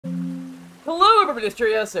Hello everybody, it's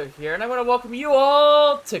Curioso here, and I want to welcome you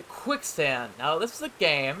all to Quicksand. Now, this is a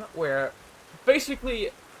game where, basically,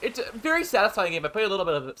 it's a very satisfying game. I played a little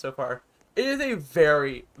bit of it so far. It is a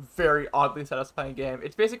very, very oddly satisfying game.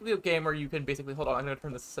 It's basically a game where you can basically, hold on, I'm going to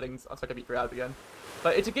turn the settings on so I can be crowded again.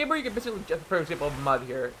 But it's a game where you can basically, for example, mud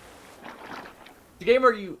here. It's a game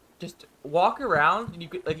where you just walk around, and you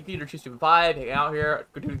can either choose to vibe, hang out here,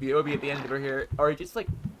 go do the OB at the end over here, or you just, like,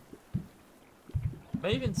 am I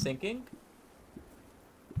even sinking?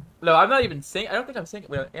 No, I'm not even sinking. I don't think I'm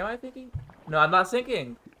sinking. Wait, am I sinking? No, I'm not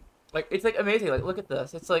sinking. Like, it's, like, amazing. Like, look at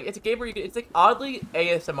this. It's, like, it's a game where you can, it's, like, oddly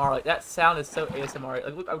ASMR. Like, that sound is so ASMR.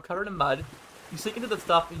 Like, look, I'm covered in mud. You sink into the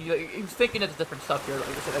stuff, and you sink into different stuff here, like,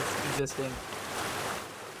 that's existing.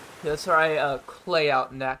 Yeah, let's try, clay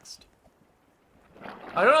out next.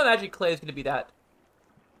 I don't know if actually clay is going to be that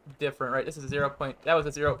different, right? This is a 0. That was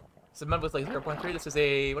a 0. So mud was, like, 0.3. This is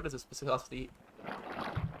a, what is this viscosity?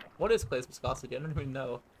 What is clay's viscosity? I don't even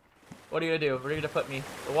know. What are you gonna do? Where are you gonna put me?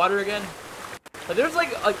 The water again? Like, there's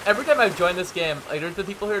like every time I've joined this game, like there's the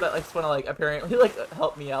people here that like just wanna like apparently like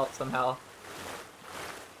help me out somehow.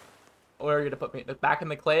 Where are you gonna put me? Back in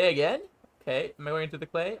the clay again? Okay, am I going into the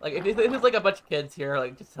clay? Like if there's like a bunch of kids here,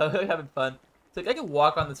 like just having fun. It's like I can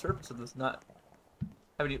walk on the surface of this nut.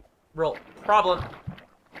 Have any real problem?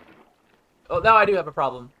 Oh, now I do have a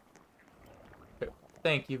problem. Okay.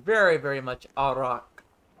 Thank you very, very much, Alrock.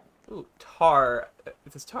 Ooh, tar.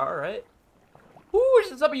 This is tar, right? Ooh,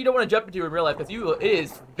 this is something you don't want to jump into in real life because it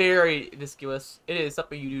is very viscous. It is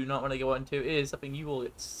something you do not want to go into. It is something you will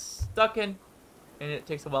get stuck in, and it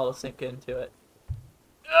takes a while to sink into it.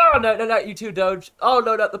 Oh, no, no, not you too, Doge. Oh,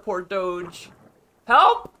 no, not the poor Doge.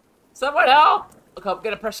 Help! Someone help! Look, I'm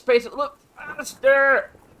gonna press space. Look,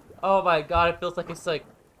 faster! Oh my god, it feels like it's like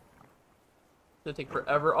gonna take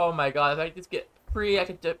forever. Oh my god, if I just get free, I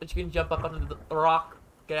can jump up onto the rock.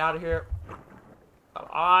 Get out of here. Come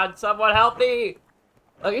on, someone help me!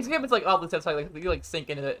 Like, this game is like oddly satisfying, like you like sink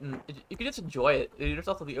into it and you can just enjoy it. There's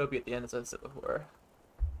also the OP at the end, as I said before.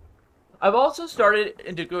 I've also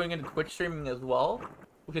started going into Twitch streaming as well,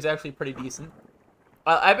 which is actually pretty decent.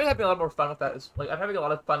 I've been having a lot more fun with that. Like, I'm having a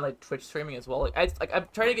lot of fun like Twitch streaming as well. Like I'm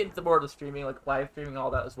trying to get into more of the streaming, like live streaming and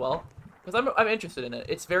all that as well, because I'm interested in it.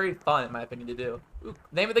 It's very fun in my opinion to do. Ooh,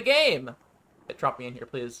 name of the game. Drop me in here,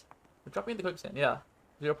 please. Drop me in the quicksand. Yeah.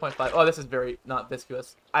 0.5. Oh, this is very not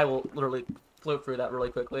viscous. I will literally float through that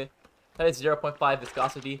really quickly. That is 0.5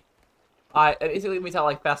 viscosity. It basically means how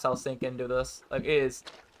like fast I'll sink into this. Like, it is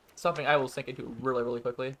something I will sink into really, really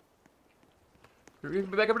quickly. You're gonna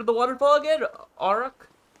be back up to the waterfall again, Arak?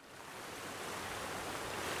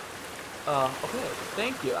 Okay.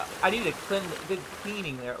 Thank you. I need a good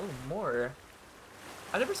cleaning there. Oh, more.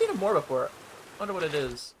 I've never seen a more before. I wonder what it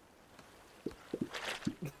is.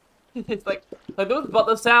 It's like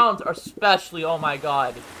those sounds are especially, oh my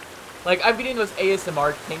god. Like, I'm getting those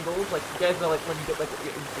ASMR tingles. Like, you guys know, like, when you get, like,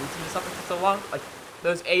 you're into something for so long? Like,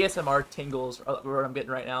 those ASMR tingles are what I'm getting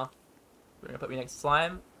right now. We're gonna put me next to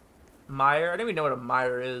slime. Mire. I don't even know what a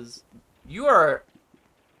mire is. You are...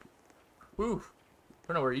 Oof. I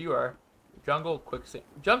don't know where you are. Jungle quicksand.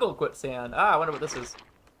 Jungle quicksand. Ah, I wonder what this is.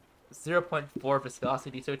 0.4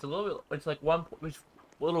 viscosity, so it's a little bit... It's like 1... Which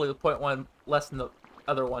literally 0.1 less than the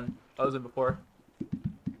other one I was in before.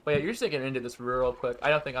 But yeah, you're just getting into this real quick. I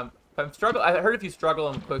don't think I'm struggling. I heard if you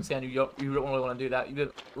struggle in quicksand, you don't really want to do that. You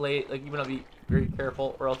get late, like you want to be very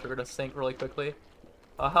careful, or else you're gonna sink really quickly.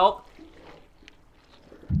 Help.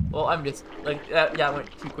 Well, I'm just like yeah, I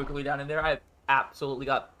went too quickly down in there. I absolutely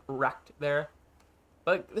got wrecked there.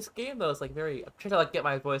 But this game though is like very. I'm trying to like get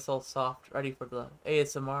my voice all soft, ready for the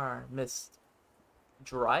ASMR mist.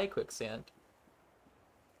 Dry quicksand.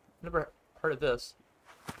 Never heard of this.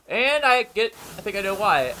 And I think I know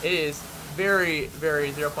why. It is very,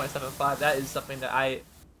 very 0.75. That is something that I...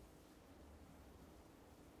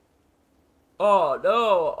 Oh,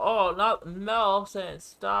 no. Oh, not Mel saying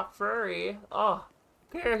stop furry. Oh,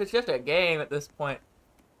 who cares? It's just a game at this point.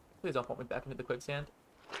 Please don't put me back into the quicksand.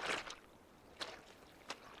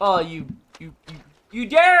 Oh, you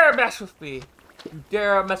dare mess with me. You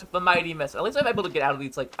dare mess with the mighty mess. At least I'm able to get out of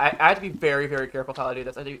these. Like, I have to be very, very careful how I do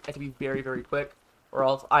this. I have to be very, very quick, or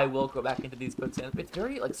else I will go back into these quicksands. It's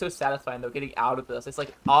very, like, so satisfying, though, getting out of this. It's,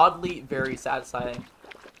 like, oddly very satisfying.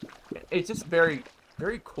 It's just very,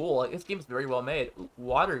 very cool. Like, this game is very well made. Ooh,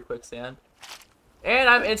 water quicksand. And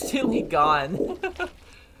I'm instantly gone.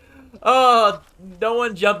 Oh, no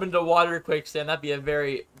one jump into water quicksand. That'd be a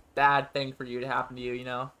very bad thing for you to happen to you, you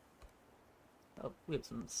know? Oh, we have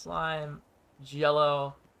some slime.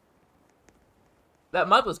 Jello. That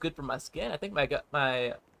mud was good for my skin. I think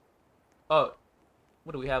my... Oh,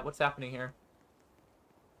 what do we have? What's happening here?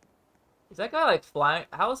 Is that guy like flying?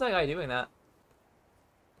 How is that guy doing that?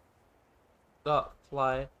 Oh,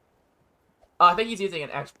 fly. Oh, I think he's using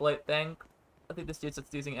an exploit thing. I think this dude's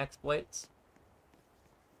just using exploits.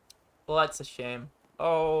 Well, that's a shame.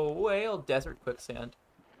 Oh, whale desert quicksand.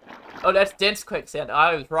 Oh, that's dense quicksand.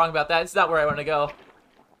 I was wrong about that. It's not where I want to go.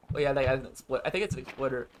 Oh yeah, that guy's an exploit. I think it's an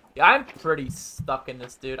exploiter. Yeah, I'm pretty stuck in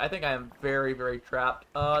this, dude. I think I am very, very trapped.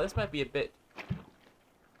 This might be a bit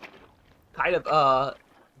kind of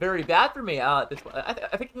very bad for me. This I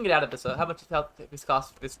think I can get out of this. How much health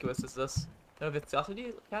viscous is this? No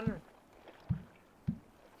viscosity counter.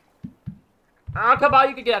 Oh, come on,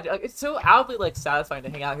 you can get out. Like, it's so oddly like satisfying to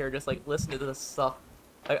hang out here, and just like listen to this stuff.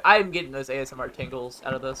 Like I'm getting those ASMR tingles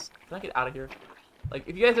out of this. Can I get out of here? Like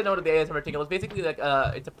if you guys don't know what the ASMR tingle is, basically like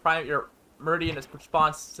it's a prime your meridian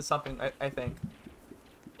response to something. I think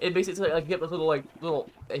it basically like you get this little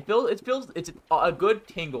it's a good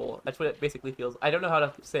tingle. That's what it basically feels. I don't know how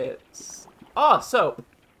to say it. Oh, soap.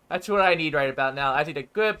 That's what I need right about now. I need a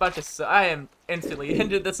good bunch of soap. I am instantly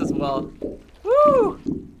into this as well. Woo!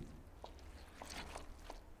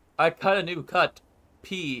 I cut a new cut.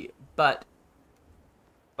 But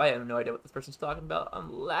I have no idea what this person's talking about.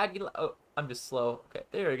 I'm laggy. Oh, I'm just slow. Okay,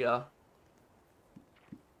 there we go.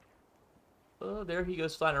 Oh, there he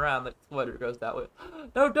goes flying around. The exploiter goes that way.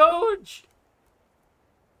 No, Doge!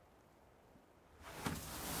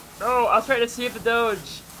 No, I was trying to save the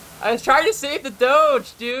Doge. I was trying to save the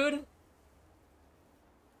Doge, dude.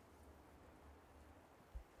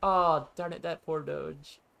 Oh, darn it, that poor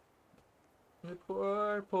Doge. The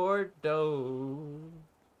poor Doge.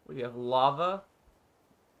 What do you have, lava?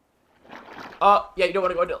 Oh, yeah, you don't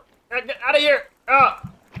want to go into... Get out of here! Oh!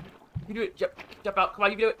 You do it, jump out, come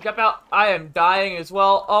on, you do it, jump out! I am dying as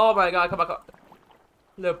well. Oh my god, come on, come on.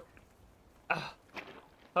 Nope.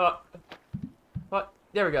 What?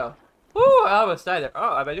 There we go. Woo, I almost died there.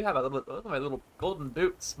 Oh, I do have look at my little golden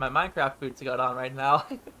boots, my Minecraft boots I got on right now.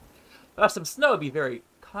 Some snow would be very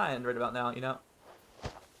kind right about now, you know?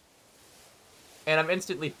 And I'm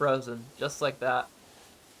instantly frozen, just like that.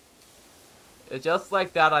 Just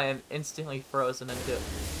like that, I am instantly frozen into...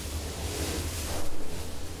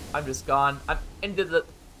 I'm just gone. I'm into the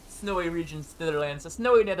snowy regions, Netherlands, the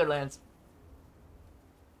snowy Netherlands.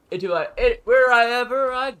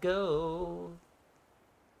 Wherever I go.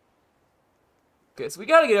 Okay, so we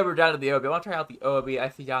gotta get over down to the OB. I want to try out the OB I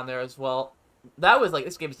see down there as well. That was like,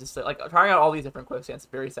 this game is just like, trying out all these different quicksands.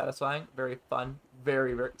 Very satisfying, very fun,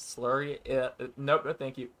 very, very slurry. Nope, no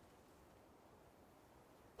thank you.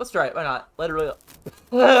 Let's try it, why not? Literally.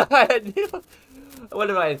 What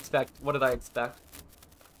did I expect? What did I expect?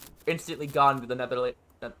 Instantly gone to the Netherlands.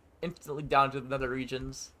 Instantly down to the nether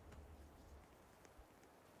regions.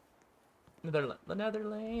 The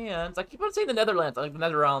Netherlands. I keep on saying the Netherlands. I like the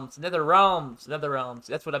Nether Realms. Nether Realms. Nether Realms.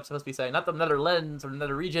 That's what I'm supposed to be saying. Not the Netherlands or the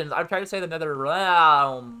Nether regions. I'm trying to say the Nether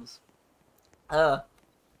Realms. I've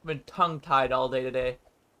been tongue-tied all day today.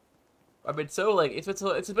 I've been so like it's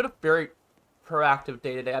been a very proactive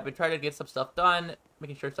day today. I've been trying to get some stuff done,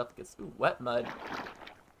 making sure stuff gets wet mud.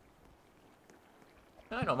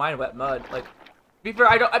 I don't mind wet mud. Like, to be fair,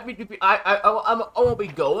 I won't be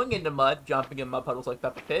going into mud, jumping in mud puddles like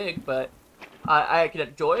Peppa Pig, but I can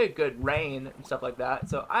enjoy a good rain and stuff like that.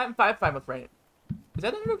 So I'm fine with rain. Is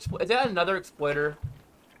that another exploiter?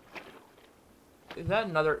 Is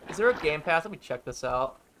there a game pass? Let me check this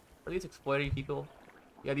out. Are these exploiting people?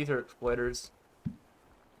 Yeah, these are exploiters.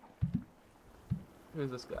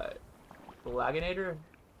 Who's this guy? The Laginator?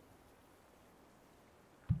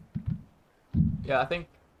 Yeah, I think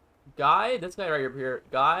Guy, this guy right over here,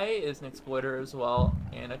 Guy is an exploiter as well,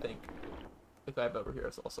 and I think the guy over here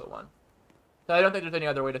is also one. So I don't think there's any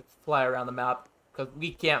other way to fly around the map, because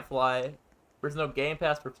we can't fly. There's no game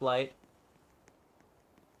pass for flight.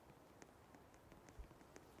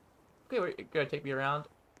 Okay, you're gonna take me around?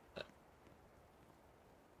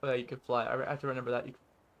 Oh yeah, you can fly. I have to remember that.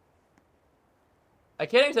 I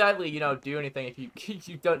can't exactly, you know, do anything if you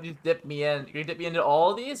you don't just dip me in. You're gonna dip me into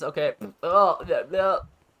all of these? Okay. Oh, no.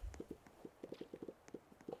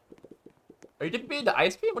 Are you dipping me into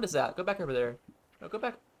ice cream? What is that? Go back over there. No, go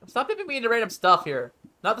back. Stop dipping me into random stuff here.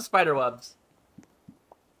 Not the spider webs.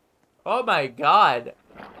 Oh my god.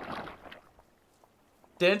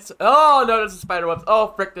 Dense. Oh no, there's a spider webs.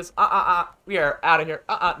 Oh frick this. We are out of here.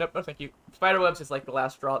 Nope, no thank you. Spider webs is like the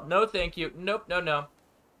last straw. No thank you. Nope, no.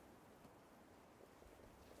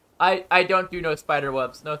 I don't do no spider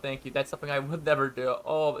webs. No thank you. That's something I would never do.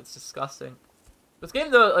 Oh, it's disgusting. This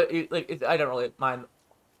game though, I don't really mind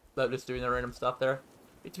just doing the random stuff there.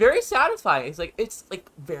 It's very satisfying. It's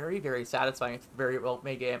like very, very satisfying. It's a very well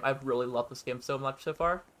made game. I've really loved this game so much so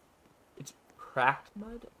far. It's cracked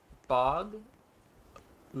mud. Bog.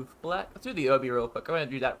 Oof black. Let's do the Obi real quick. I'm gonna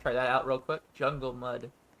do that. Try that out real quick. Jungle mud.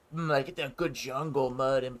 I get that good jungle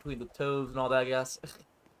mud in between the toes and all that. I guess.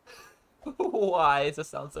 Why does this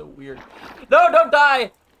sound so weird? No, don't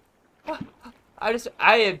die.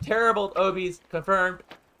 I am terrible at Obies. Confirmed.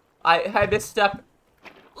 I misstep.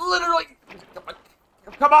 Literally.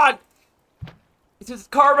 Come on. This is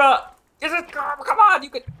karma. This is karma. Come on. You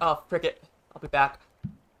can. Oh, frick it. I'll be back.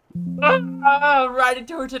 Right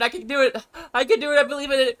into it. I can do it. I can do it. I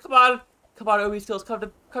believe in it. Come on. Come on, Obi skills. Come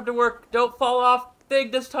to work. Don't fall off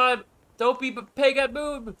thing this time. Don't be a pig at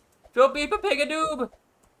noob. Don't be a pig at noob.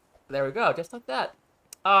 There we go. Just like that.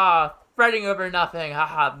 Fretting over nothing.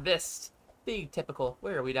 Haha, missed. Being typical.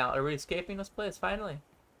 Where are we now? Are we escaping this place finally?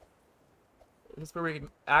 Is this where we can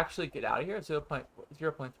actually get out of here?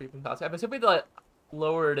 0.3 cost. I'm assuming the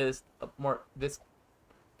lower it is, the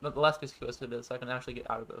less viscous it is, so I can actually get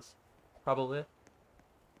out of this. Probably.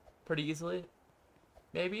 Pretty easily.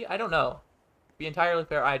 Maybe? I don't know. To be entirely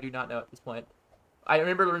fair, I do not know at this point. I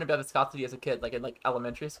remember learning about viscosity as a kid, like in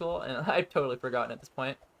elementary school, and I've totally forgotten at this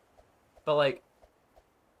point. But like,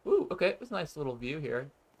 ooh, okay, it's a nice little view here.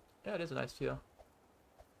 Yeah, it is a nice view.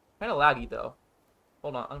 Kind of laggy though.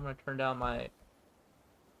 Hold on, I'm gonna turn down my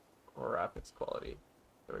graphics quality.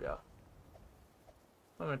 There we go.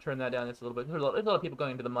 I'm gonna turn that down just a little bit. There's a lot of people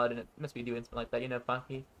going into the mud, and it must be doing something like that. You know,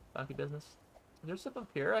 funky business. Is there stuff up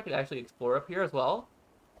here? I could actually explore up here as well.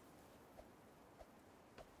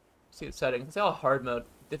 See the settings. Let's see how hard mode.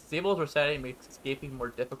 Disables or setting makes escaping more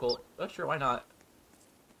difficult. Oh sure, why not?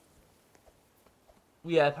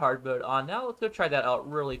 We have hard mode on now. Let's go try that out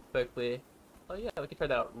really quickly. Oh yeah, we can try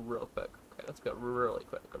that out real quick. Okay, let's go really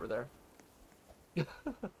quick over there.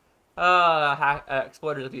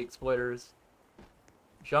 Exploiters of the exploiters.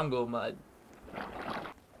 Jungle mud.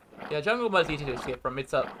 Yeah, jungle mud is easy to escape from.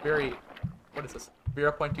 It's a very, what is this?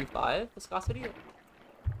 0.25 viscosity?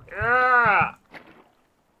 Yeah.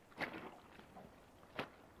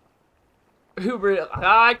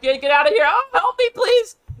 I can't get out of here. Oh, help me,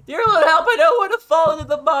 please. Dear Lord, help. I don't want to fall into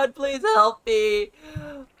the mud. Please help me.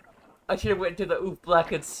 I should have went to the oof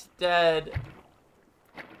black instead.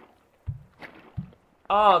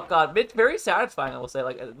 Oh, God. It's very satisfying, I will say.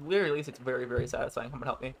 Like, at the very least, it's very, very satisfying. Come on,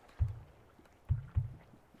 help me.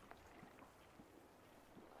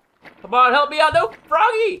 Come on, help me out. No,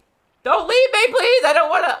 Froggy. Don't leave me, please. I don't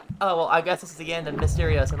want to. Oh, well, I guess this is the end of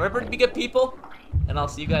Mysterious. Remember to be good people. And I'll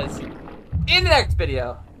see you guys in the next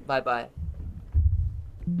video. Bye-bye.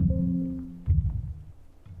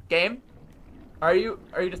 Game? Are you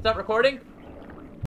just not recording?